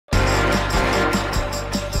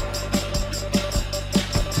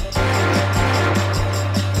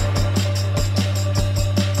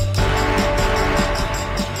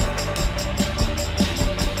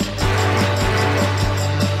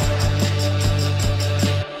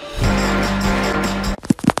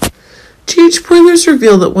page pointers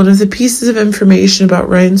reveal that one of the pieces of information about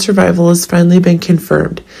Ryan's survival has finally been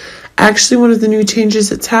confirmed. Actually, one of the new changes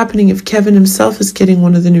that's happening if Kevin himself is getting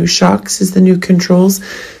one of the new shocks is the new controls.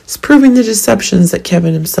 It's proving the deceptions that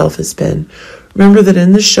Kevin himself has been. Remember that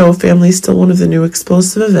in the show, family is still one of the new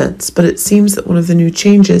explosive events, but it seems that one of the new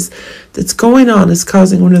changes that's going on is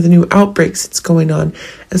causing one of the new outbreaks that's going on,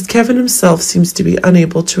 as Kevin himself seems to be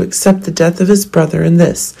unable to accept the death of his brother in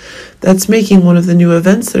this. That's making one of the new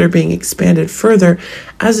events that are being expanded further,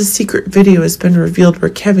 as a secret video has been revealed where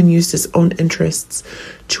Kevin used his own interests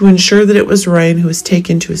to ensure that it was Ryan who was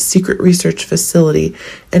taken to a secret research facility,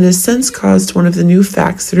 and has since caused one of the new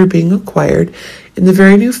facts that are being acquired, in the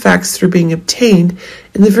very new facts that are being obtained,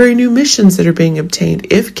 in the very new missions that are being obtained,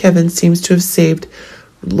 if Kevin seems to have saved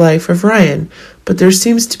the life of Ryan. But there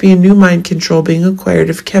seems to be a new mind control being acquired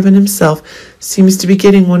if Kevin himself seems to be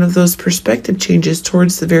getting one of those perspective changes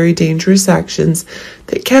towards the very dangerous actions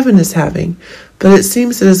that Kevin is having. But it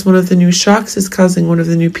seems that as one of the new shocks is causing one of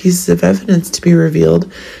the new pieces of evidence to be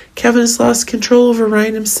revealed, Kevin has lost control over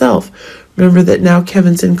Ryan himself. Remember that now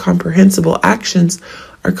Kevin's incomprehensible actions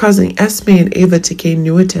are causing Esme and Ava to gain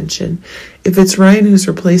new attention. If it's Ryan who's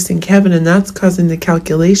replacing Kevin, and that's causing the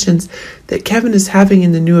calculations that Kevin is having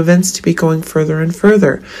in the new events to be going further and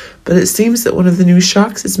further. But it seems that one of the new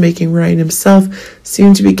shocks is making Ryan himself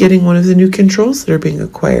seem to be getting one of the new controls that are being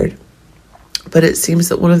acquired. But it seems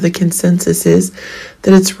that one of the consensus is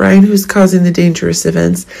that it's Ryan who's causing the dangerous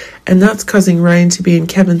events, and that's causing Ryan to be in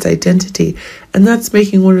Kevin's identity, and that's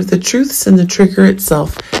making one of the truths in the trigger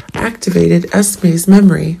itself activated Esme's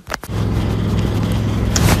memory.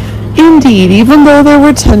 Indeed, even though there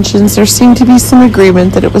were tensions, there seemed to be some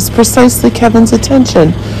agreement that it was precisely Kevin's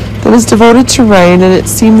attention that was devoted to Ryan, and it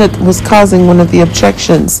seemed that was causing one of the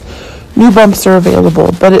objections. New bumps are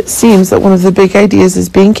available, but it seems that one of the big ideas is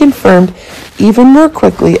being confirmed even more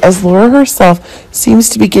quickly, as Laura herself seems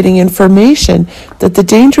to be getting information that the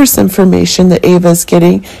dangerous information that Ava is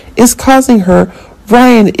getting is causing her.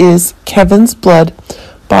 Ryan is Kevin's blood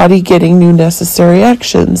body getting new necessary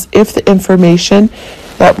actions. If the information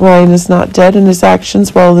that Ryan is not dead and his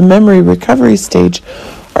actions while the memory recovery stage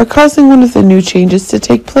are causing one of the new changes to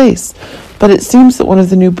take place. But it seems that one of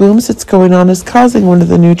the new booms that's going on is causing one of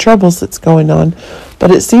the new troubles that's going on. But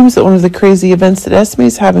it seems that one of the crazy events that Esme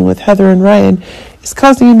is having with Heather and Ryan is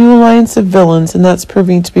causing a new alliance of villains, and that's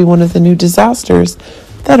proving to be one of the new disasters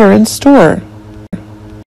that are in store.